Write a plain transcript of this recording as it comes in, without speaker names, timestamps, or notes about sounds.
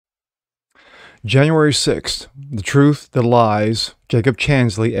January 6th, the truth, the lies, Jacob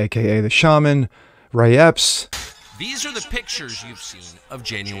Chansley, aka the Shaman, Ray Epps. These are the pictures you've seen of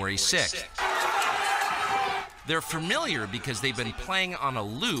January 6th. They're familiar because they've been playing on a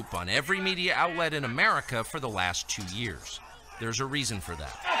loop on every media outlet in America for the last 2 years. There's a reason for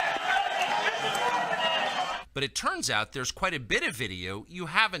that. But it turns out there's quite a bit of video you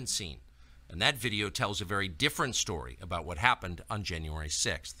haven't seen. And that video tells a very different story about what happened on January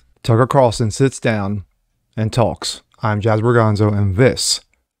 6th. Tucker Carlson sits down and talks. I'm Jazz Berganzo, and this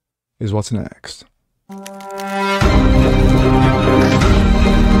is what's next.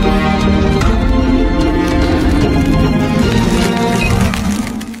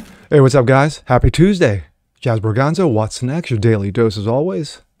 Hey, what's up, guys? Happy Tuesday. Jazz Berganzo, what's next? Your daily dose, as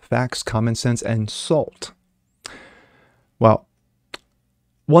always. Facts, common sense, and salt. Well,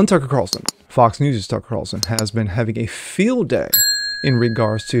 one Tucker Carlson, Fox News' Tucker Carlson, has been having a field day in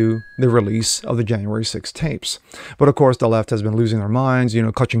regards to the release of the January 6 tapes. But of course, the left has been losing their minds,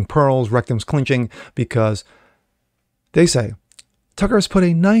 clutching pearls, rectums clinching, because they say Tucker has put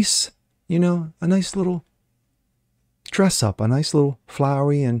a nice, a nice little dress up, a nice little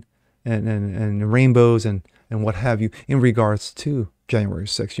flowery and rainbows and what have you in regards to January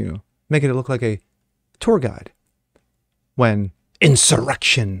 6, making it look like a tour guide when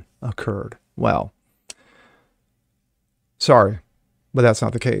insurrection occurred. Well, sorry, but that's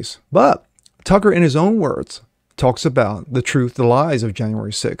not the case. But Tucker, in his own words, talks about the truth, the lies of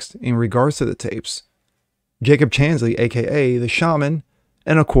January 6th in regards to the tapes. Jacob Chansley, aka the Shaman,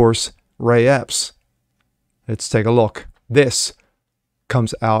 and of course, Ray Epps. Let's take a look. This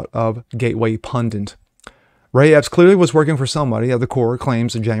comes out of Gateway Pundit. Ray Epps clearly was working for somebody. At the core,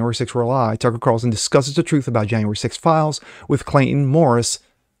 claims that January 6 were a lie. Tucker Carlson discusses the truth about January 6 files with Clayton Morris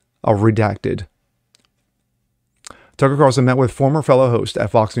of Redacted. Tucker Carlson met with former fellow host at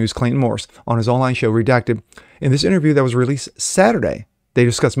Fox News, Clayton Morris, on his online show, Redacted. In this interview that was released Saturday, they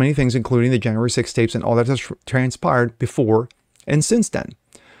discussed many things, including the January 6 tapes and all that has transpired before and since then.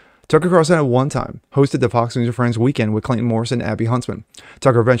 Tucker Carlson at one time hosted the Fox News and Friends weekend with Clayton Morris and Abby Huntsman.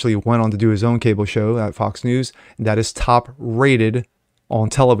 Tucker eventually went on to do his own cable show at Fox News that is top rated on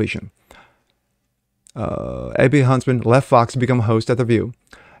television. Abby Huntsman left Fox to become a host at The View,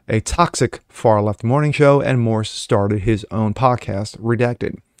 a toxic far-left morning show, and Morris started his own podcast,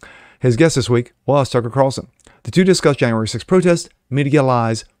 Redacted. His guest this week was Tucker Carlson. The two discussed January 6 protests, media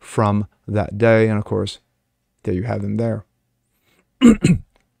lies from that day, and of course, there you have them there.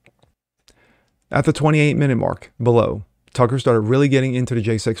 At the 28-minute mark below, Tucker started really getting into the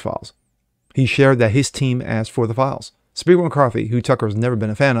J6 files. He shared that his team asked for the files. Speaker McCarthy, who Tucker has never been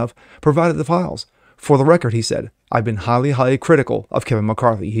a fan of, provided the files. For the record, he said, I've been highly, highly critical of Kevin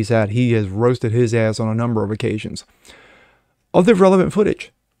McCarthy. He said he has roasted his ass on a number of occasions. Of the relevant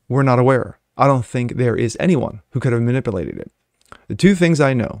footage, we're not aware. I don't think there is anyone who could have manipulated it. The two things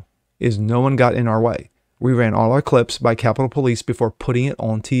I know is no one got in our way. We ran all our clips by Capitol Police before putting it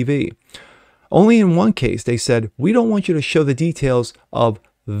on TV. Only in one case, they said, we don't want you to show the details of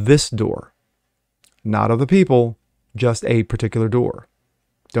this door. Not of the people, just a particular door.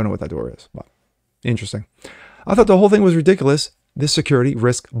 Don't know what that door is, but interesting. I thought the whole thing was ridiculous. This security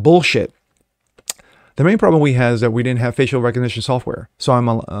risk bullshit. The main problem we had is that we didn't have facial recognition software. So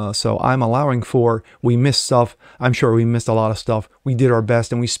I'm allowing for, we missed stuff. I'm sure we missed a lot of stuff. We did our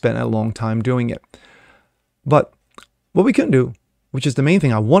best and we spent a long time doing it. But what we couldn't do, which is the main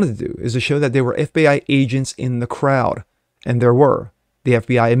thing I wanted to do, is to show that there were FBI agents in the crowd. And there were. The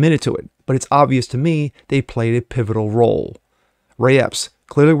FBI admitted to it. But it's obvious to me they played a pivotal role. Ray Epps,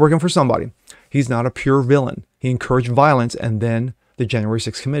 clearly working for somebody. He's not a pure villain. He encouraged violence, and then the January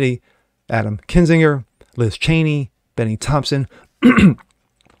 6th committee, Adam Kinzinger, Liz Cheney, Benny Thompson,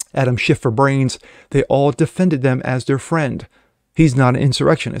 Adam Schiff for Brains, they all defended them as their friend. He's not an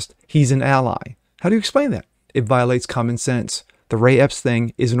insurrectionist. He's an ally. How do you explain that? It violates common sense. The Ray Epps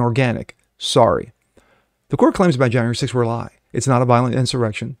thing isn't organic. Sorry. The court claims about January 6 were a lie. It's not a violent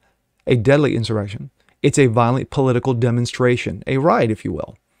insurrection, a deadly insurrection. It's a violent political demonstration, a riot, if you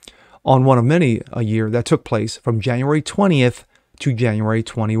will, on one of many a year that took place from January 20th to January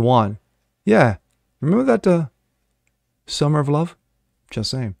 21. Yeah, remember that Summer of Love? Just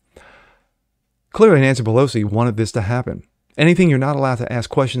saying. Clearly, Nancy Pelosi wanted this to happen. Anything you're not allowed to ask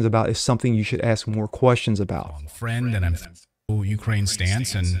questions about is something you should ask more questions about. Friend, and I'm Ukraine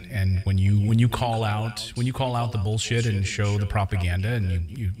stance, and when you call out the bullshit and show the propaganda and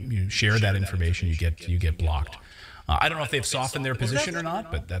you share that information, you get blocked. I don't know if they've softened their position or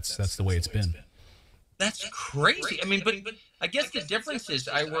not, but that's the way it's been. That's crazy. I mean, but I guess the difference is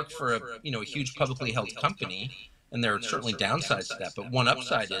I work for a huge publicly held company, And there are certainly downsides to that, but one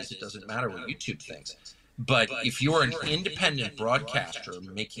upside is it doesn't matter what YouTube thinks. But if you're an independent broadcaster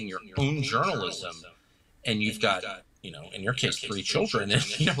making your own journalism, and you've got, you know, in your case, 3 children,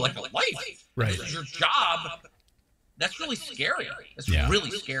 and you know, like a life, Right. This is your job. That's really scary. That's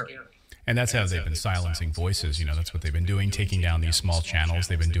really scary. And that's how they've been silencing voices. You know, that's what they've been doing, taking down these small channels.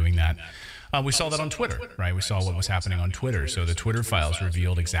 They've been doing that. We saw that on Twitter, right? We saw what was happening on Twitter. So the Twitter files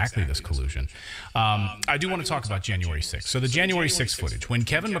revealed exactly this collusion. I do want to talk about January 6th. So the January 6th footage, when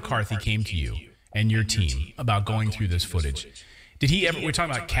Kevin McCarthy came to you and your team about going through this footage, did he ever, we're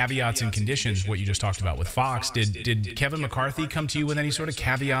talking about caveats and conditions, what you just talked about with Fox. Did Kevin McCarthy come to you with any sort of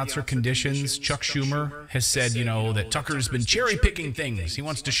caveats or conditions? Chuck Schumer has said, you know, that Tucker's been cherry picking things he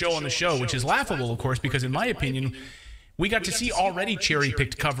wants to show on the show, which is laughable, of course, because in my opinion, we got to see already cherry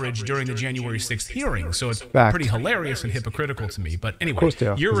picked coverage during the January 6th hearing. So it's pretty hilarious and hypocritical to me. But anyway,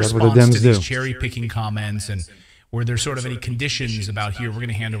 your response to these cherry picking comments, and were there sort of any conditions about here, we're going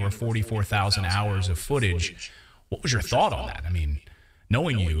to hand over 44,000 hours of footage? What was your thought on that? I mean,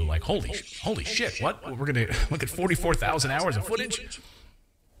 knowing you, like, holy shit, what? We're going to look at 44,000 hours of footage?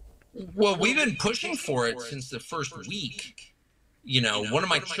 Well, we've been pushing for it since the first week. You know, one of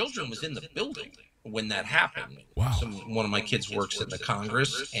my children was in the building when that happened. Wow. One of my kids works at the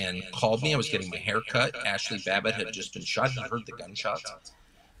Congress and called me. I was getting my hair cut. Ashley Babbitt had just been shot. He heard the gunshots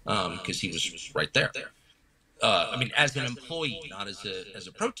because he was right there. I mean, as an employee, not as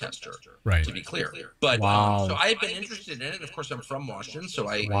a protester, right, to be clear. But so I had been interested in it. Of course, I'm from Washington, so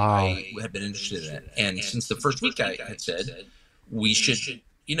I had been interested in it. And since the first week, I had said we should,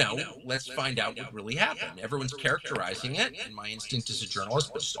 you know, let's find out what really happened. Everyone's characterizing it, and my instinct as a journalist,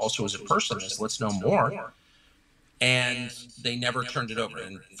 but also as a person, is let's know more. And they never turned it over.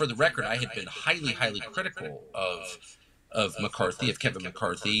 And for the record, I had been highly, highly critical of McCarthy, of Kevin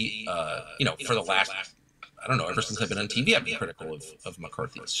McCarthy, you know, for the last, I don't know, ever since I've been on TV, I've been critical of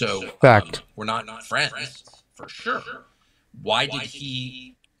McCarthy. So we're not friends, for sure. Why did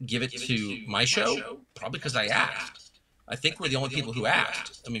he give it to my show? Probably because I asked. I think we're the only people who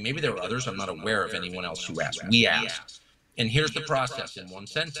asked. I mean, maybe there were others. I'm not aware of anyone else who asked. We asked. And here's the process in one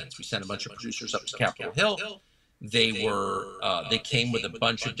sentence. We sent a bunch of producers up to Capitol Hill. They came with a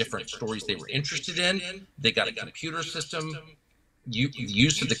bunch of different stories they were interested in. They got a computer system.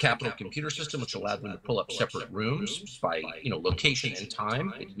 Use of the Capitol computer system, which allowed them to pull up separate rooms by, you know, location and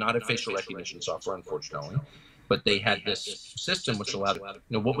time. They did not have facial recognition software, unfortunately, but they had this system which allowed, you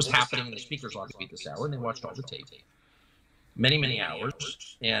know, what was happening in the speaker's office at this hour, and they watched all the tape, many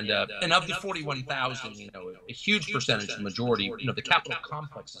hours. And of the 41,000, you know, a huge percentage, the majority, you know, the Capitol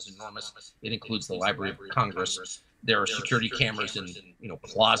complex is enormous. It includes the Library of Congress. There are security cameras in, you know,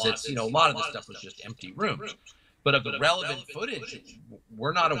 closets. You know, a lot of this stuff was just empty rooms. But of the relevant footage,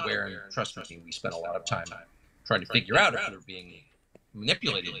 we're not aware, and trust me, we spent a lot of time trying to figure out if they're being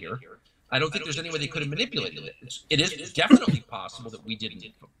manipulated here. I don't think there's any way they could have manipulated it. It is definitely possible that we didn't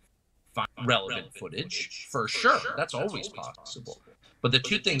find relevant footage, for sure. That's always possible. But the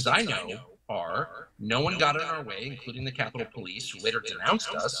two things I know are no one got in our way, including the Capitol Police, who later denounced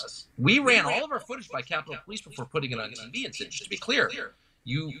us. We ran all of our footage by Capitol Police before putting it on TV and said, just to be clear,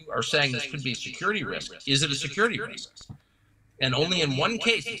 you are saying this could be a security risk. Is it a security risk? And only in one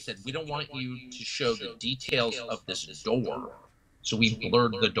case, they said, we don't want you to show the details of this door. So we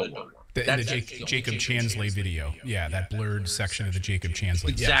blurred the door. The Jacob Chansley video. Yeah, that blurred section of the Jacob Chansley.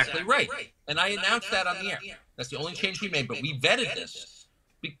 Exactly right. And I announced that on the air. That's the only change we made, but we vetted this.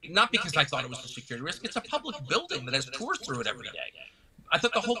 Not because I thought it was a security risk. It's a public building that has tours through it every day. I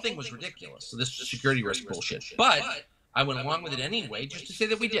thought the whole thing was ridiculous. So this is security risk bullshit. But I went along with it anyway, just to say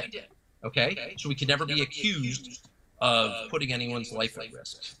that we did. Okay? So we could never be accused of putting anyone's life at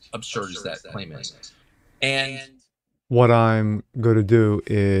risk. Absurd as that claim is. And what I'm going to do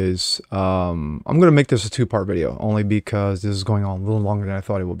is I'm going to make this a 2-part video, only because this is going on a little longer than I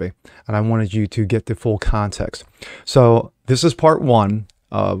thought it would be. And I wanted you to get the full context. So this is part 1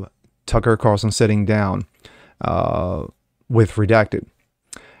 of Tucker Carlson sitting down with Redacted.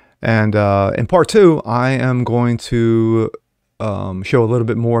 And in part 2, I am going to show a little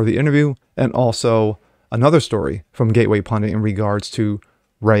bit more of the interview and also another story from Gateway Pundit in regards to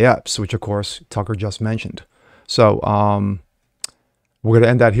Ray Epps, which of course Tucker just mentioned. So we're going to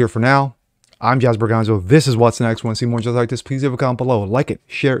end that here for now. I'm Jazz Berganzo. This is What's Next. Want to see more just like this? Please leave a comment below. Like it,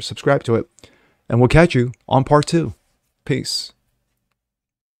 share it, subscribe to it. And we'll catch you on part 2. Peace.